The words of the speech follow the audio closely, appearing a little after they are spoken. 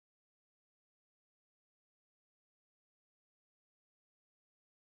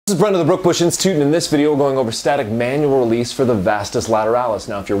This is Brent of the Brookbush Institute, and in this video we're going over static manual release for the Vastus lateralis.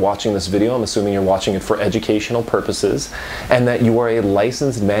 Now if you're watching this video, I'm assuming you're watching it for educational purposes and that you are a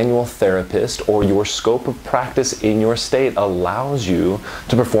licensed manual therapist or your scope of practice in your state allows you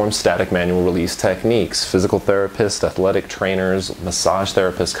to perform static manual release techniques. Physical therapists, athletic trainers, massage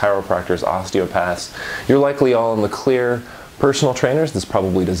therapists, chiropractors, osteopaths, you're likely all in the clear. Personal trainers, this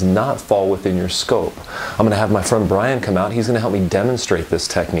probably does not fall within your scope. I'm going to have my friend Brian come out. He's going to help me demonstrate this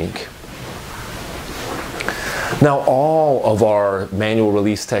technique. Now, all of our manual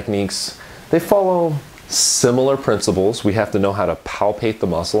release techniques, they follow similar principles. We have to know how to palpate the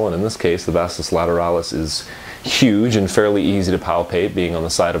muscle, and in this case, the vastus lateralis is huge and fairly easy to palpate, being on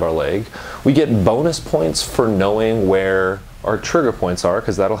the side of our leg. We get bonus points for knowing where our trigger points are,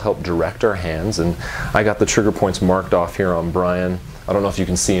 because that'll help direct our hands, and I got the trigger points marked off here on Brian. I don't know if you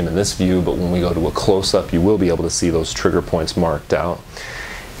can see him in this view, but when we go to a close-up you will be able to see those trigger points marked out.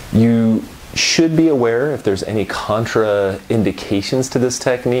 You should be aware if there's any contraindications to this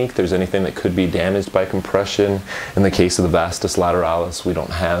technique, there's anything that could be damaged by compression. In the case of the vastus lateralis, we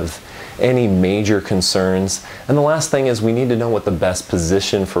don't have any major concerns. And the last thing is we need to know what the best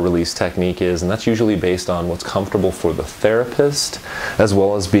position for release technique is, and that's usually based on what's comfortable for the therapist, as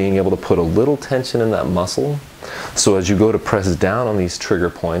well as being able to put a little tension in that muscle. So as you go to press down on these trigger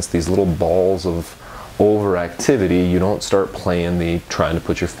points, these little balls of overactivity, you don't start playing the trying to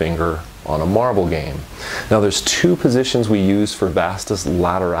put your finger on a marble game. Now there's two positions we use for vastus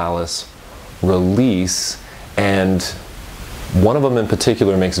lateralis release, and one of them in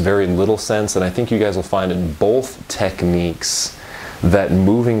particular makes very little sense, and I think you guys will find in both techniques that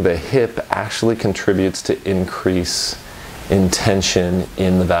moving the hip actually contributes to increase in tension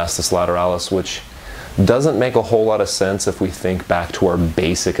in the vastus lateralis, which doesn't make a whole lot of sense if we think back to our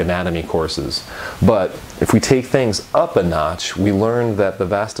basic anatomy courses. But if we take things up a notch, we learned that the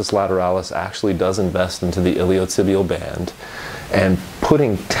vastus lateralis actually does invest into the iliotibial band, and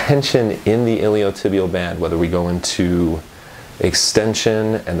putting tension in the iliotibial band, whether we go into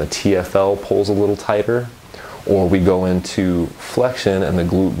extension and the TFL pulls a little tighter, or we go into flexion and the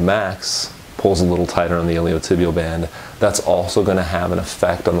glute max pulls a little tighter on the iliotibial band, that's also going to have an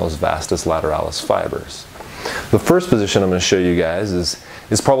effect on those vastus lateralis fibers. The first position I'm going to show you guys is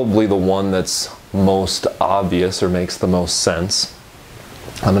probably the one that's most obvious or makes the most sense.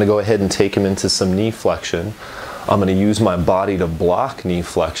 I'm going to go ahead and take him into some knee flexion. I'm going to use my body to block knee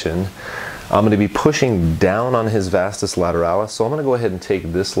flexion. I'm going to be pushing down on his vastus lateralis, so I'm going to go ahead and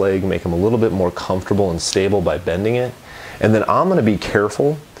take this leg, make him a little bit more comfortable and stable by bending it, and then I'm going to be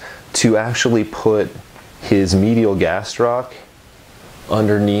careful to actually put his medial gastroc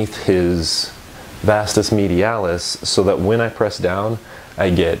underneath his vastus medialis, so that when I press down I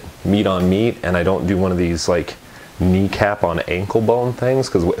get meat on meat and I don't do one of these like kneecap on ankle bone things,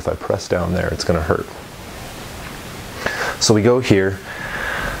 because if I press down there it's going to hurt. So we go here.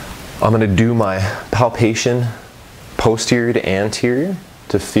 I'm going to do my palpation posterior to anterior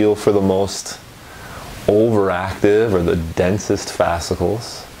to feel for the most overactive or the densest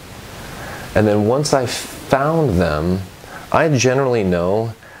fascicles. And then once I've found them, I generally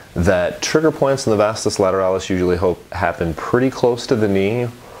know that trigger points in the vastus lateralis usually happen pretty close to the knee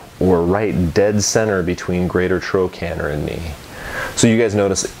or right dead center between greater trochanter and knee. So you guys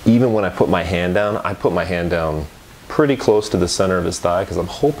notice even when I put my hand down, I put my hand down pretty close to the center of his thigh, because I'm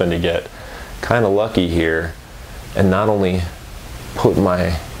hoping to get kind of lucky here and not only put my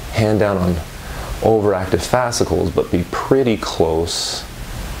hand down on overactive fascicles, but be pretty close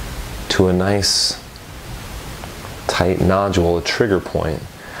to a nice tight nodule, a trigger point,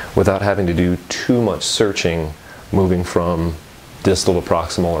 without having to do too much searching moving from distal to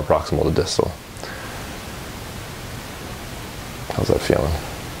proximal or proximal to distal. How's that feeling?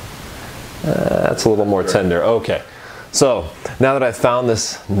 That's a little more tender. Okay. So now that I've found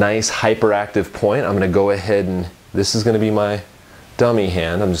this nice hyperactive point, I'm going to go ahead and this is going to be my dummy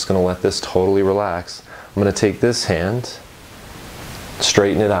hand. I'm just going to let this totally relax. I'm going to take this hand,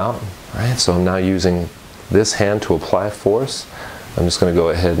 straighten it out. Right? So I'm now using this hand to apply force. I'm just going to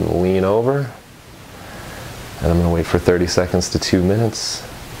go ahead and lean over, and I'm going to wait for 30 seconds to 2 minutes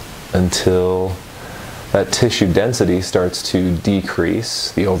until that tissue density starts to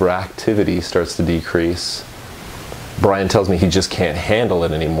decrease, the overactivity starts to decrease. Brian tells me he just can't handle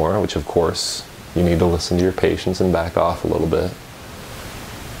it anymore, which of course you need to listen to your patients and back off a little bit.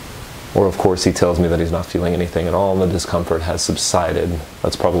 Or of course he tells me that he's not feeling anything at all and the discomfort has subsided.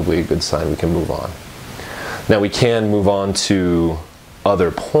 That's probably a good sign we can move on. Now we can move on to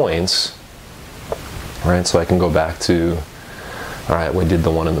other points, right? So I can go back to, all right, we did the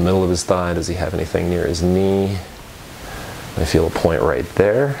one in the middle of his thigh. Does he have anything near his knee? I feel a point right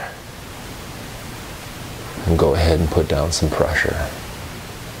there. And go ahead and put down some pressure.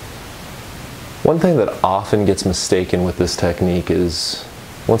 One thing that often gets mistaken with this technique is,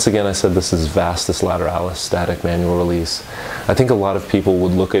 once again, I said this is Vastus lateralis, static manual release. I think a lot of people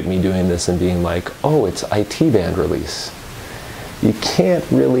would look at me doing this and being like, oh, it's IT band release. You can't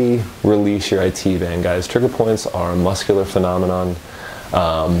really release your IT band, guys. Trigger points are a muscular phenomenon.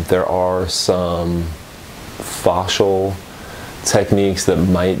 There are some fascial techniques that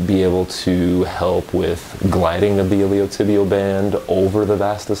might be able to help with gliding of the iliotibial band over the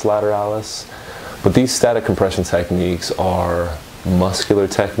vastus lateralis. But these static compression techniques are muscular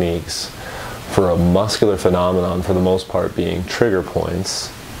techniques for a muscular phenomenon, for the most part being trigger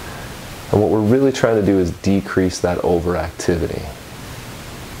points. And what we're really trying to do is decrease that overactivity.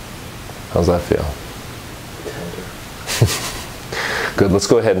 How's that feel? Good, let's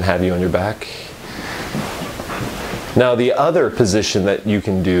go ahead and have you on your back. Now the other position that you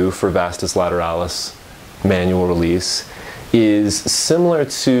can do for vastus lateralis manual release is similar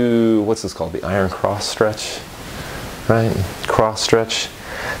to, what's this called, the iron cross stretch, right? Cross stretch.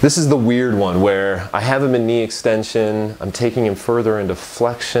 This is the weird one where I have him in knee extension, I'm taking him further into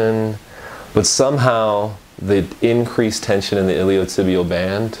flexion, but somehow the increased tension in the iliotibial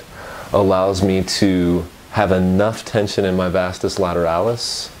band allows me to have enough tension in my vastus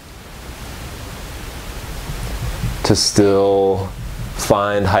lateralis to still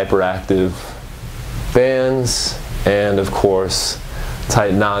find hyperactive bands and, of course,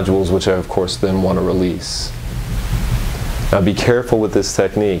 tight nodules, which I, of course, then want to release. Now be careful with this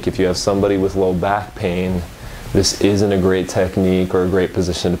technique. If you have somebody with low back pain, this isn't a great technique or a great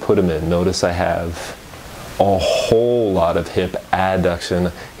position to put him in. Notice I have a whole lot of hip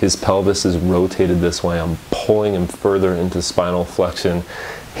adduction. His pelvis is rotated this way. I'm pulling him further into spinal flexion,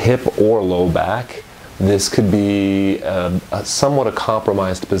 hip or low back. This could be somewhat a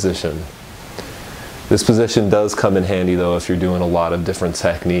compromised position. This position does come in handy though if you're doing a lot of different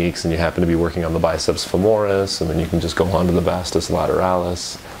techniques and you happen to be working on the biceps femoris, and then you can just go on to the vastus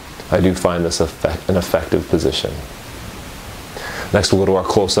lateralis. I do find this an effective position. Next we'll go to our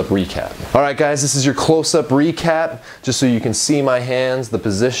close-up recap. All right guys, this is your close-up recap, just so you can see my hands, the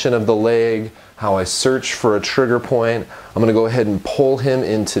position of the leg, how I search for a trigger point. I'm gonna go ahead and pull him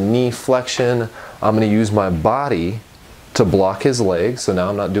into knee flexion. I'm gonna use my body to block his legs, so now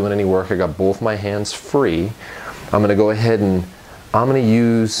I'm not doing any work. I got both my hands free. I'm gonna go ahead and I'm gonna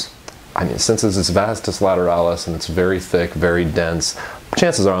use, since this is vastus lateralis and it's very thick, very dense,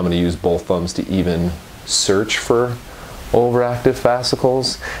 chances are I'm gonna use both thumbs to even search for overactive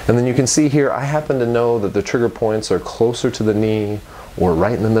fascicles. And then you can see here, I happen to know that the trigger points are closer to the knee or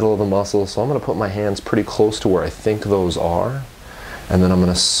right in the middle of the muscle, so I'm gonna put my hands pretty close to where I think those are. And then I'm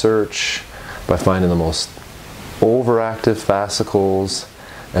gonna search by finding the most overactive fascicles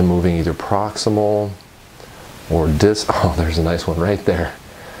and moving either proximal or oh, there's a nice one right there.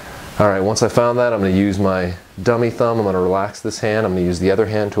 All right, once I found that, I'm gonna use my dummy thumb. I'm gonna relax this hand. I'm gonna use the other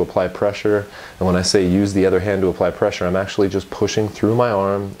hand to apply pressure. And when I say use the other hand to apply pressure, I'm actually just pushing through my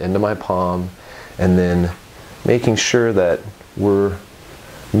arm into my palm and then making sure that we're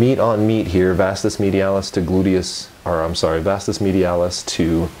meat on meat here, vastus medialis to gluteus, or I'm sorry, vastus medialis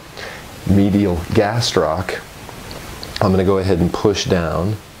to medial gastroc. I'm going to go ahead and push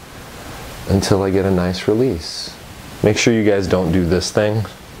down until I get a nice release. Make sure you guys don't do this thing,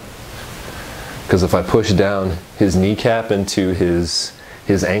 because if I push down his kneecap into his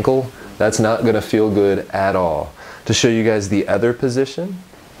ankle, that's not going to feel good at all. To show you guys the other position,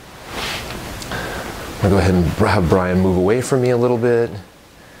 I'm going to go ahead and have Brian move away from me a little bit,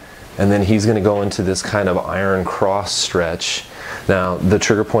 and then he's going to go into this kind of iron cross stretch. Now the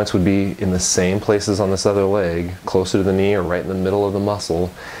trigger points would be in the same places on this other leg, closer to the knee or right in the middle of the muscle.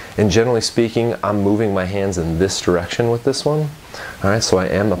 And generally speaking, I'm moving my hands in this direction with this one. All right, so I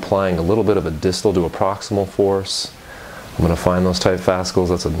am applying a little bit of a distal to a proximal force. I'm going to find those tight fascicles.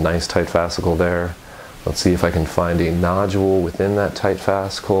 That's a nice tight fascicle there. Let's see if I can find a nodule within that tight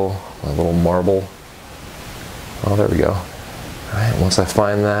fascicle, a little marble. Oh, there we go. All right, once I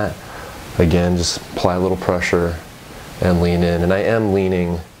find that, again, just apply a little pressure and lean in. And I am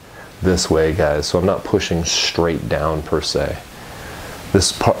leaning this way, guys, so I'm not pushing straight down per se.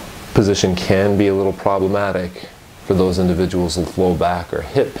 This position can be a little problematic for those individuals with low back or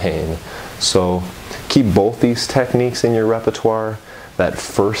hip pain. So keep both these techniques in your repertoire. That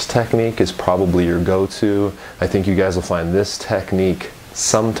first technique is probably your go-to. I think you guys will find this technique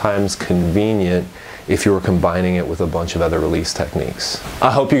sometimes convenient if you're combining it with a bunch of other release techniques.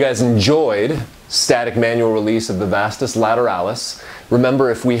 I hope you guys enjoyed static manual release of the Vastus lateralis. Remember,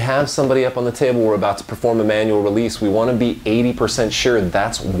 if we have somebody up on the table, we're about to perform a manual release, we want to be 80% sure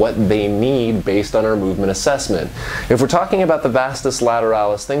that's what they need based on our movement assessment. If we're talking about the Vastus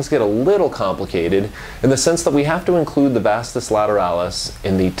lateralis, things get a little complicated in the sense that we have to include the Vastus lateralis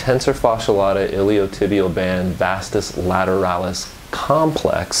in the tensor fasciolata iliotibial band Vastus lateralis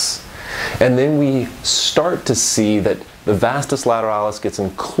complex. And then we start to see that the Vastus lateralis gets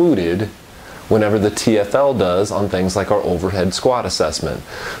included whenever the TFL does on things like our overhead squat assessment.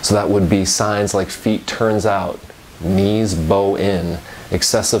 So that would be signs like feet turns out, knees bow in,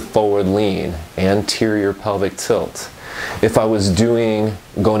 excessive forward lean, anterior pelvic tilt. If I was doing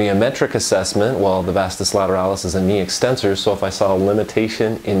goniometric assessment, well, the Vastus lateralis is a knee extensor, so if I saw a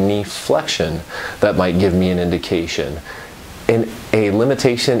limitation in knee flexion, that might give me an indication. And a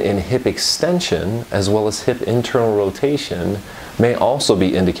limitation in hip extension as well as hip internal rotation may also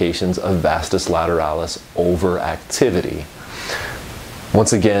be indications of Vastus lateralis overactivity.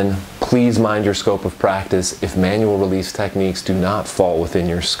 Once again, please mind your scope of practice. If manual release techniques do not fall within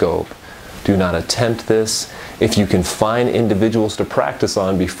your scope, do not attempt this. If you can find individuals to practice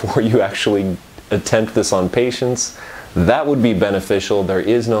on before you actually attempt this on patients, that would be beneficial. There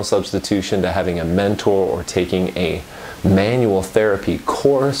is no substitution to having a mentor or taking a manual therapy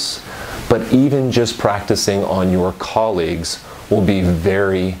course, but even just practicing on your colleagues will be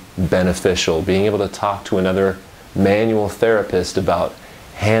very beneficial. Being able to talk to another manual therapist about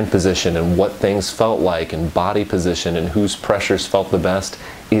hand position and what things felt like and body position and whose pressures felt the best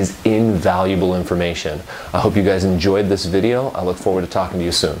is invaluable information. I hope you guys enjoyed this video. I look forward to talking to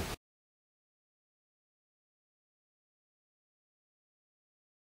you soon.